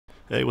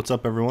Hey, what's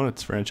up everyone?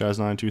 It's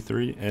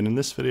Franchise923, and in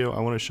this video I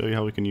want to show you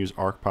how we can use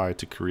ArcPy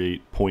to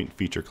create point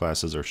feature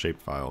classes or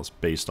shapefiles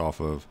based off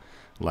of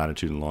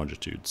latitude and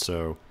longitude.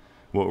 So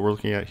what we're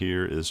looking at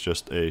here is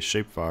just a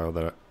shapefile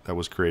that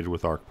was created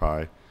with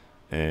ArcPy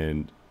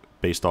and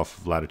based off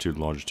of latitude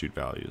and longitude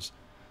values.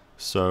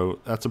 So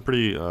that's a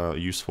pretty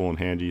useful and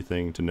handy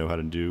thing to know how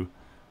to do.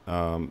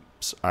 I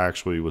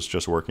actually was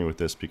just working with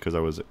this because I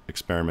was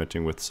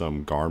experimenting with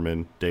some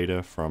Garmin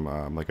data from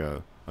like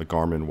a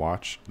Garmin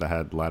watch that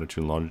had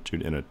latitude and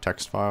longitude in a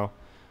text file.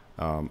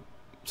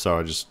 So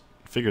I just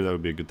figured that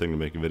would be a good thing to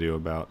make a video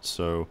about.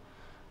 So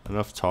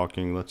enough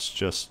talking, let's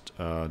just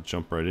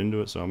jump right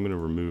into it. So I'm going to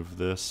remove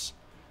this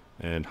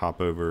and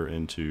hop over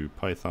into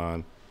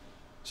Python.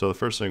 So the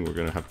first thing we're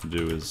going to have to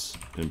do is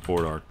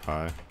import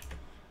ArcPy,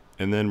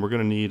 and then we're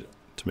going to need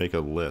to make a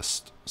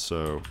list.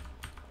 So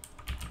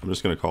I'm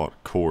just going to call it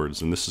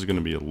chords, and this is going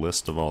to be a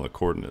list of all the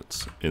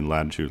coordinates in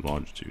latitude and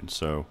longitude.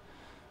 So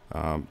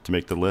to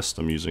make the list,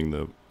 I'm using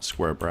the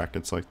square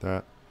brackets like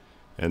that,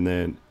 and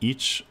then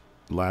each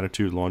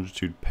latitude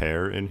longitude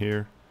pair in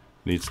here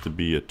needs to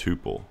be a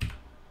tuple,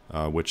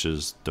 which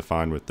is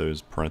defined with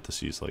those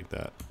parentheses like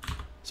that.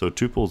 So a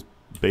tuple is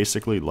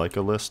basically like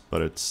a list,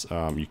 but it's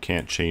you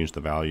can't change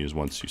the values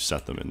once you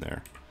set them in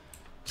there.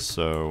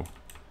 So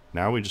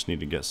now we just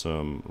need to get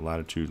some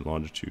latitude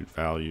longitude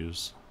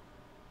values.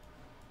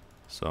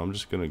 So I'm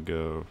just gonna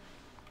go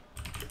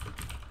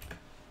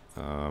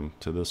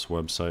to this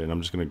website, and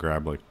I'm just going to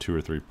grab like 2 or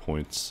 3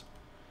 points.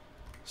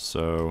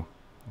 So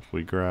if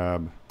we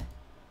grab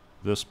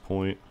this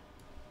point,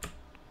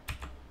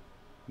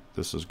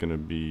 this is going to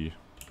be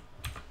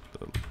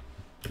the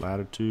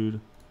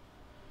latitude,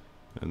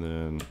 and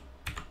then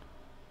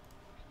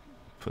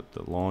put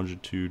the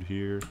longitude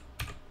here,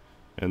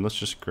 and let's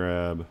just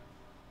grab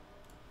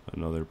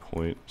another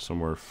point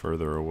somewhere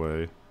further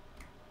away.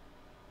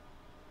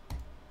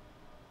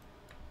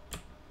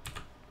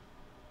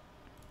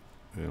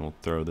 And we'll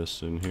throw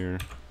this in here.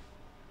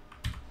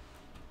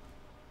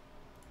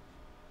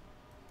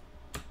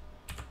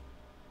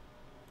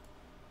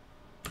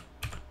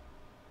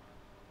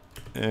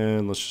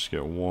 And let's just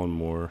get one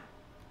more.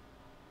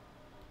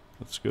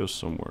 Let's go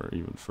somewhere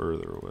even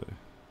further away.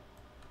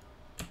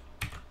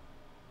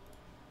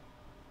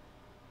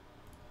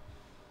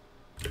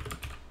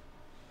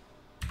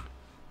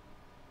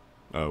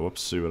 Oh,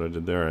 whoops, see what I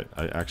did there?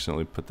 I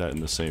accidentally put that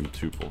in the same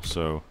tuple.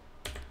 So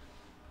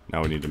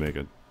now we need to make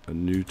a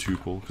new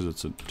tuple because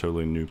it's a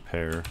totally new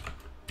pair.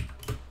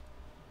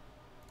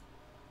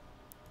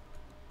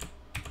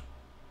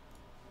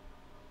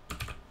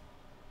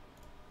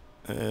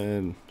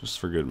 And just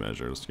for good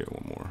measure, let's get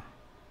one more.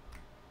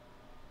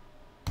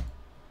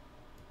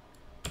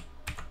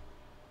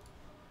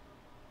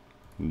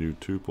 New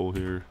tuple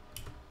here.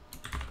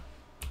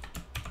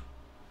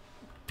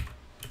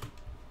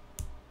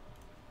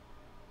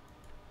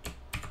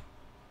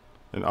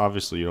 And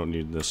obviously you don't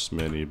need this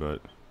many,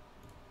 but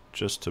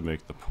just to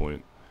make the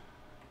point.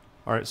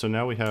 Alright, so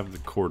now we have the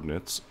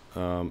coordinates.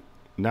 Now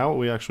what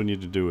we actually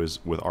need to do is,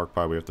 with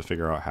ArcPy, we have to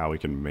figure out how we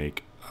can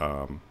make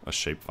a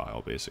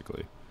shapefile,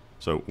 basically.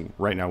 So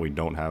right now we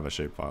don't have a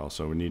shapefile,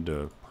 so we need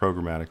to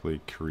programmatically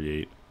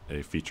create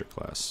a feature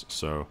class.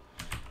 So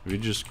if you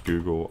just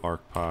Google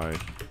ArcPy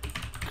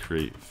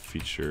create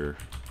feature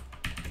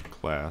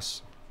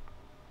class,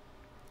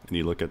 and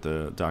you look at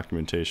the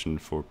documentation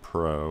for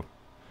Pro,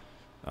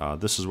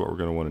 this is what we're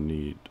going to want to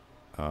need.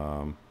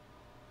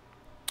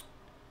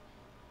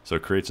 So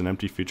it creates an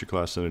empty feature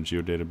class in a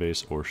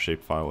geodatabase or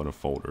shapefile in a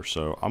folder.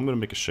 So I'm going to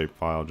make a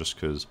shapefile just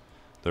because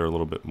they're a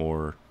little bit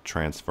more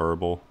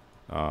transferable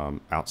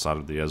outside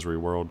of the Esri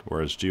world,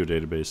 whereas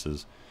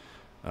geodatabases,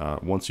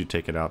 once you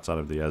take it outside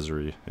of the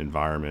Esri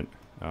environment,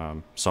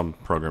 some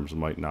programs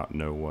might not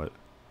know what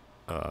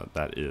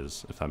that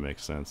is, if that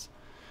makes sense.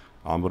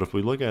 But if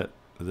we look at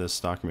this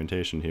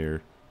documentation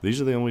here,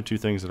 these are the only 2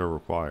 things that are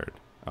required.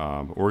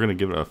 We're going to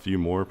give it a few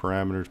more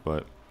parameters,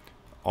 but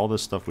all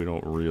this stuff we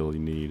don't really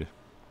need.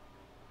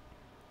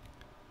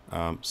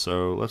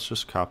 So let's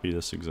just copy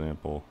this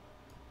example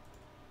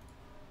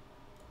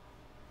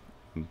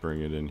and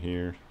bring it in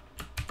here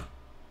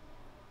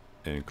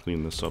and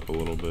clean this up a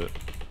little bit.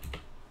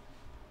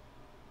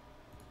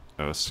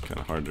 Oh, it's kind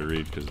of hard to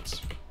read because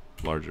it's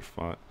larger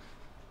font.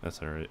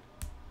 That's alright.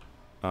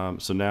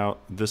 So now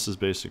this is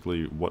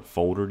basically what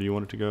folder do you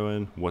want it to go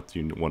in, what do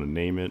you want to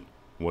name it,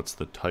 what's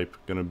the type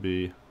going to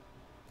be.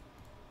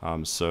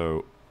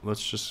 So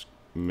let's just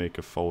make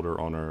a folder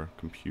on our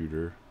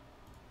computer.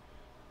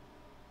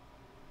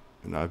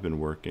 And I've been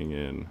working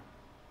in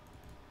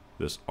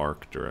this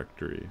Arc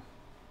directory.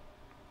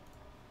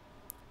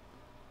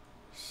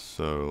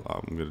 So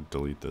I'm going to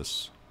delete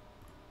this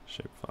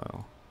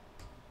shapefile.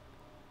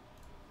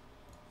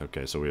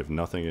 Okay, so we have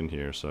nothing in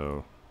here,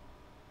 so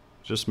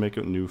just make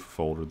a new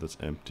folder that's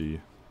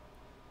empty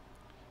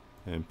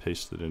and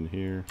paste it in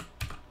here.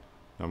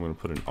 I'm going to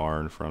put an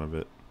R in front of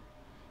it,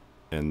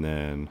 and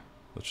then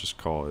let's just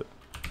call it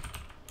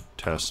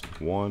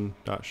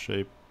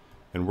test1.shape.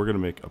 And we're going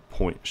to make a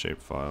point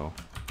shapefile.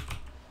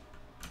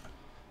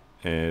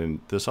 And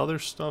this other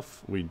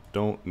stuff we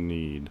don't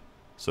need.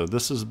 So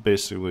this is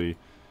basically,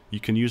 you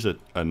can use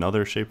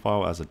another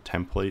shapefile as a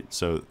template.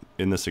 So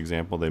in this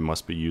example, they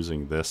must be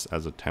using this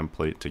as a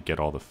template to get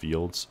all the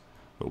fields,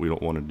 but we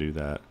don't want to do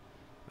that.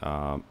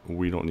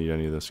 We don't need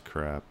any of this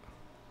crap.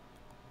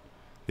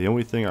 The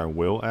only thing I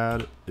will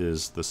add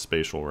is the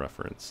spatial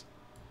reference.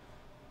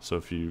 So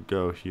if you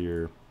go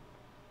here,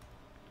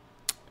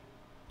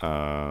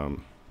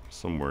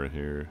 somewhere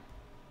here,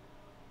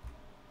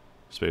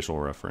 spatial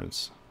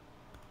reference.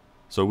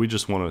 So we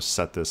just want to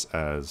set this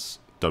as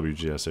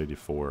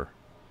WGS84,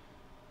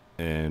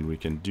 and we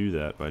can do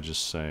that by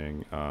just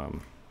saying,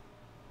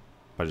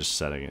 by just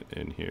setting it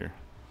in here.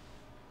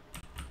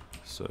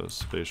 So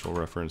spatial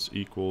reference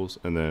equals,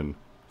 and then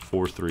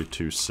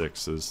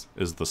 4326 is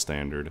the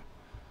standard.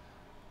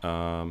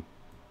 All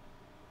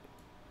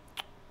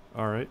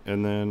right,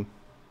 and then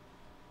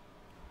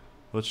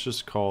let's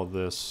just call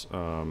this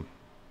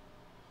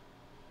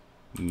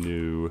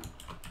new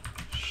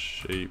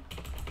shape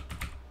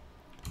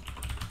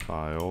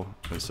file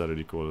and set it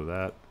equal to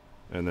that.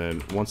 And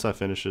then once that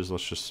finishes,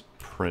 let's just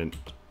print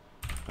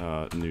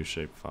new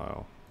shape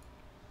file.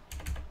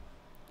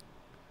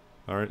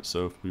 All right,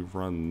 so if we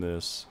run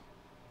this,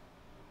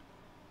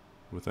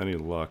 with any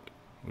luck,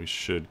 we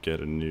should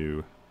get a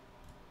new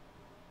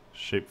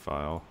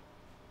shapefile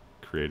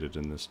created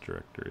in this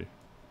directory.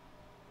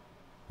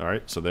 All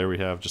right, so there we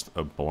have just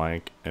a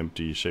blank,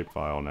 empty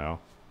shapefile now.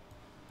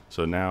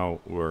 So now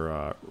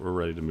we're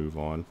ready to move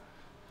on.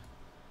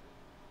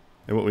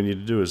 And what we need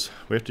to do is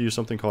we have to use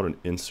something called an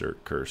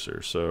insert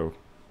cursor. So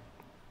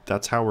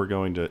that's how we're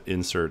going to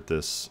insert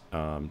this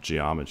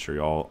geometry,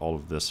 all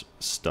of this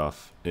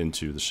stuff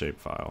into the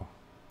shapefile.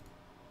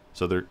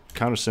 So they're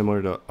kind of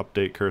similar to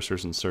update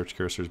cursors and search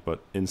cursors,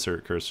 but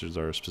insert cursors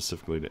are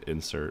specifically to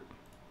insert.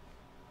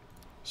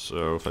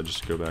 So if I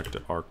just go back to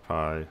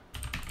ArcPy,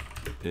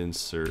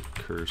 insert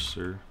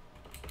cursor,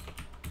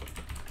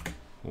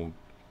 we'll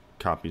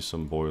copy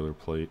some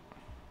boilerplate.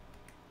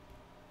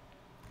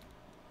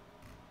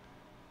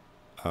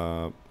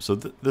 So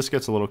this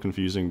gets a little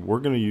confusing. We're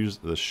going to use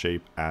the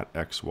shape at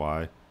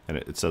XY, and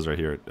it says right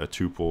here a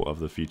tuple of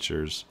the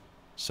features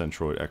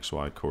centroid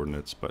XY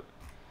coordinates, but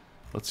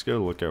let's go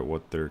look at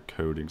what their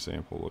code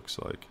example looks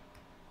like.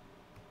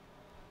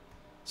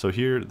 So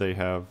here they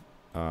have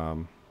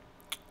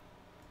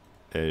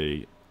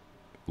a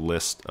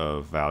list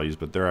of values,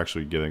 but they're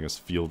actually giving us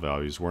field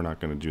values. We're not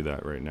going to do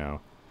that right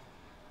now.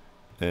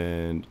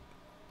 And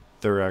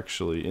they're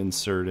actually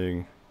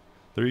inserting,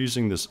 they're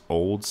using this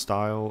old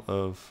style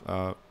of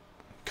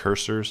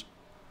cursors,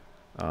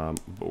 but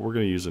we're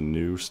going to use a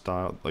new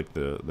style, like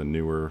the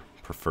newer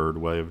preferred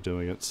way of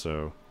doing it.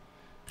 So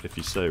if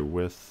you say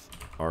with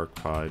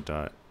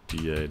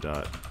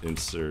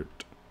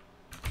arcpy.da.insert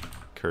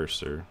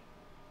cursor,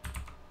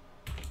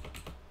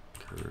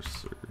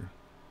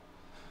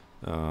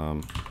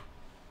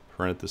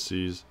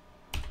 parentheses,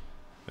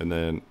 and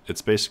then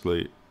it's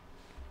basically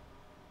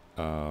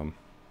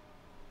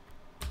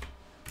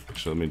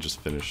actually let me just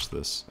finish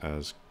this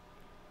as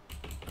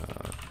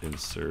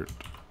insert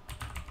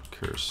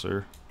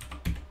cursor.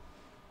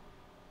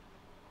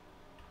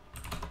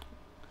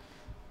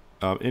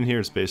 In here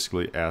it's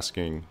basically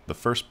asking, the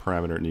first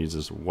parameter it needs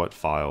is what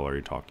file are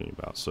you talking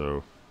about.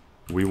 So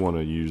we want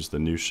to use the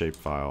new shape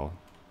file.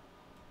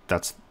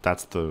 That's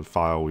the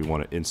file we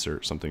want to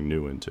insert something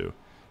new into.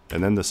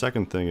 And then the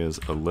second thing is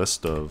a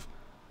list of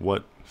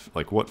what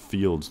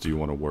fields do you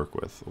want to work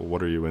with?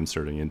 What are you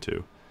inserting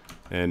into?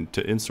 And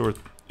to insert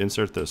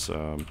this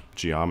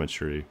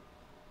geometry,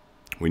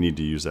 we need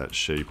to use that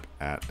shape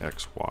at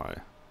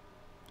XY.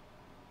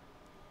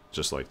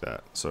 Just like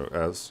that. So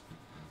it's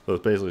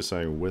basically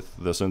saying with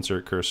this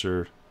insert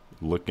cursor,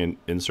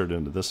 insert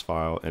into this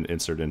file and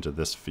insert into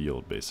this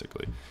field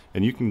basically.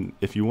 And you can,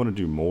 if you want to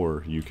do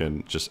more, you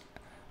can just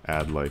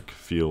add like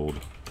field,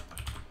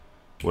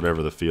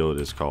 whatever the field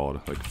is called,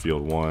 like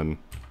field 1,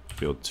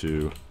 field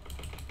 2.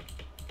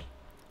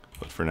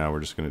 But for now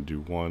we're just going to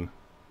do 1.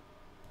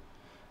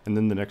 And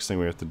then the next thing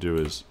we have to do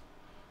is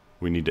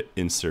we need to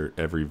insert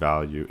every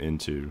value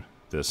into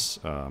this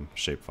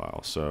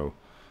shapefile. So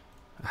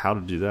how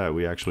to do that,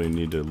 we actually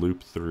need to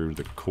loop through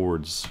the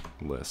chords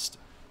list,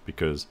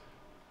 because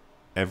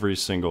every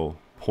single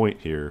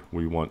point here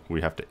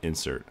we have to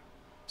insert.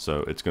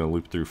 So it's going to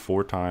loop through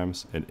 4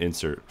 times and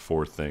insert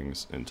 4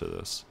 things into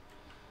this.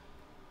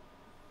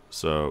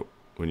 So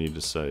we need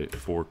to say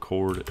for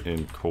chord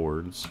in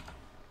chords.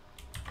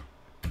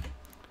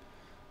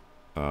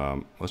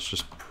 Let's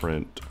just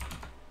print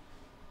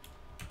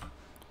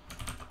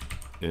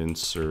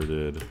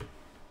inserted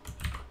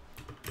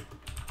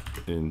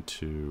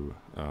into,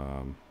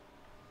 and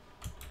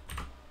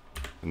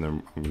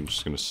then I'm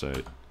just going to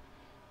say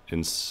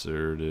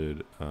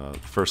inserted, the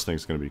first thing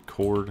is going to be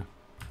chord,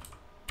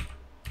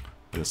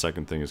 and the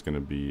second thing is going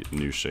to be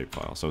new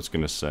shapefile. So it's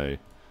going to say,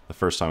 the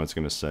first time it's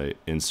going to say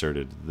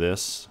inserted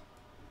this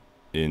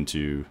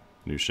into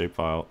new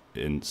shapefile,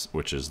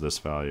 which is this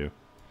value,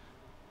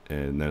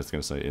 and then it's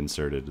going to say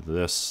inserted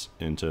this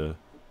into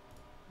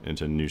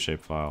new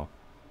shapefile,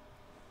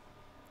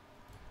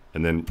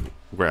 And then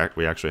we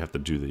actually have to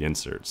do the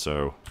insert.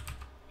 So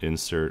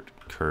insert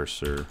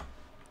cursor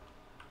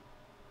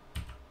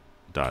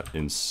dot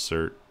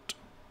insert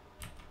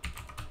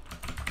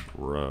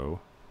row,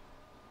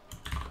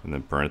 and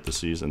then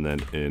parentheses, and then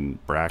in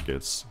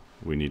brackets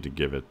we need to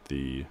give it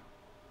the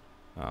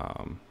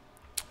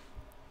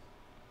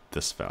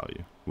this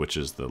value, which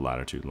is the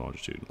latitude and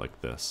longitude,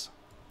 like this.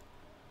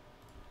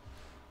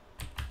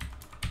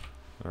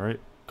 All right,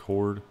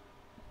 chord.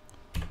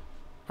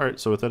 All right,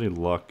 so with any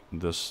luck,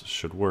 this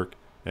should work.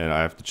 And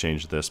I have to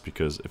change this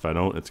because if I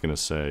don't, it's going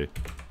to say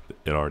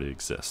it already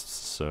exists.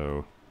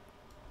 So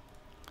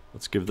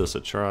let's give this a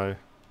try.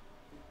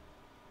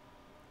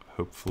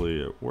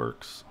 Hopefully it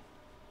works.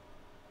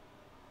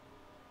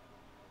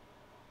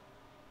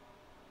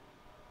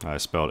 I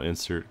spelled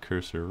insert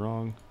cursor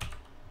wrong.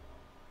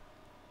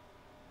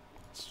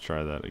 Let's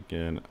try that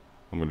again.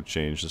 I'm going to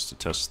change this to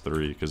test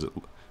 3 because it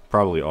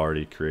probably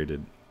already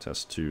created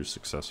test 2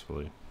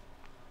 successfully.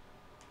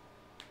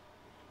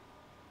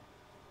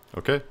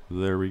 Okay,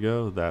 there we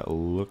go. That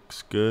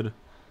looks good.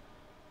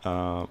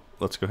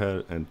 Let's go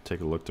ahead and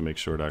take a look to make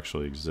sure it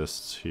actually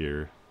exists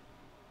here.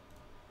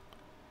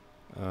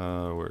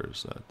 Where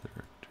is that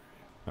directory?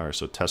 All right,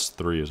 so test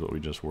 3 is what we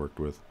just worked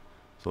with.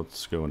 So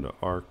let's go into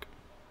Arc,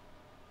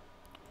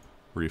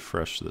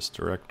 refresh this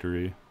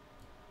directory.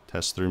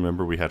 Test 3,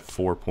 remember we had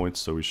 4 points,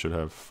 so we should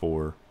have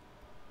 4.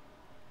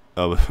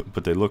 Oh,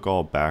 but they look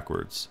all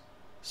backwards.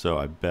 So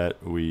I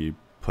bet we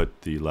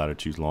put the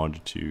latitude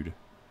longitude.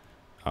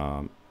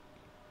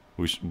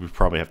 We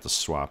probably have to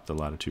swap the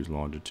latitude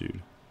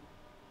longitude.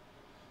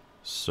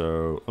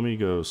 So let me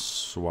go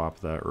swap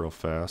that real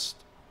fast.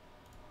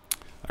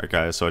 Alright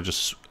guys, so I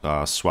just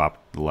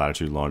swapped the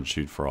latitude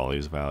longitude for all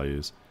these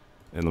values.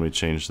 And let me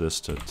change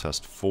this to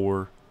test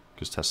 4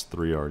 because test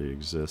 3 already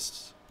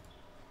exists.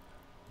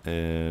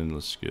 And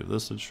let's give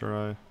this a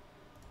try.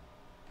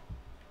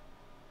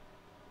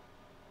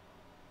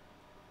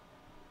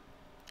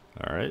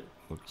 Alright,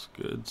 looks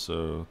good.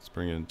 So let's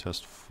bring in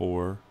test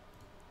 4.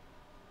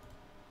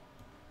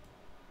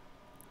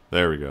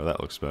 There we go, that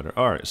looks better.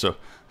 Alright, so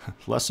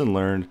lesson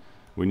learned,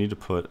 we need to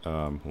put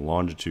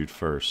longitude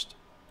first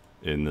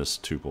in this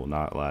tuple,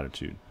 not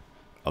latitude.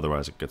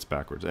 Otherwise it gets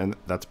backwards. And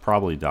that's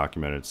probably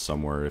documented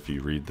somewhere if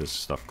you read this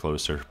stuff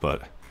closer,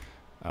 but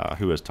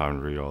who has time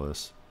to read all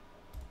this?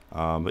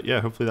 But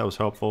yeah, hopefully that was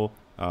helpful.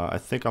 I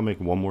think I'll make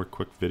one more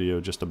quick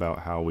video just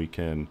about how we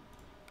can,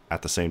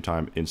 at the same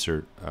time,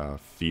 insert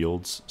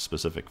fields,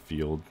 specific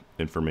field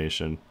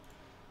information,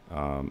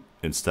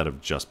 instead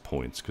of just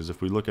points. Because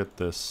if we look at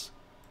this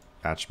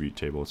attribute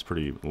table, it's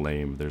pretty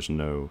lame. There's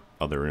no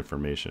other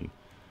information.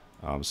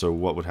 So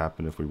what would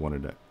happen if we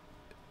wanted to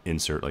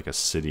insert like a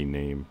city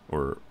name,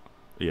 or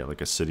yeah,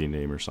 like a city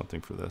name or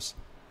something for this?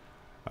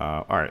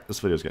 All right, this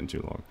video is getting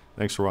too long.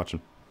 Thanks for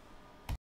watching.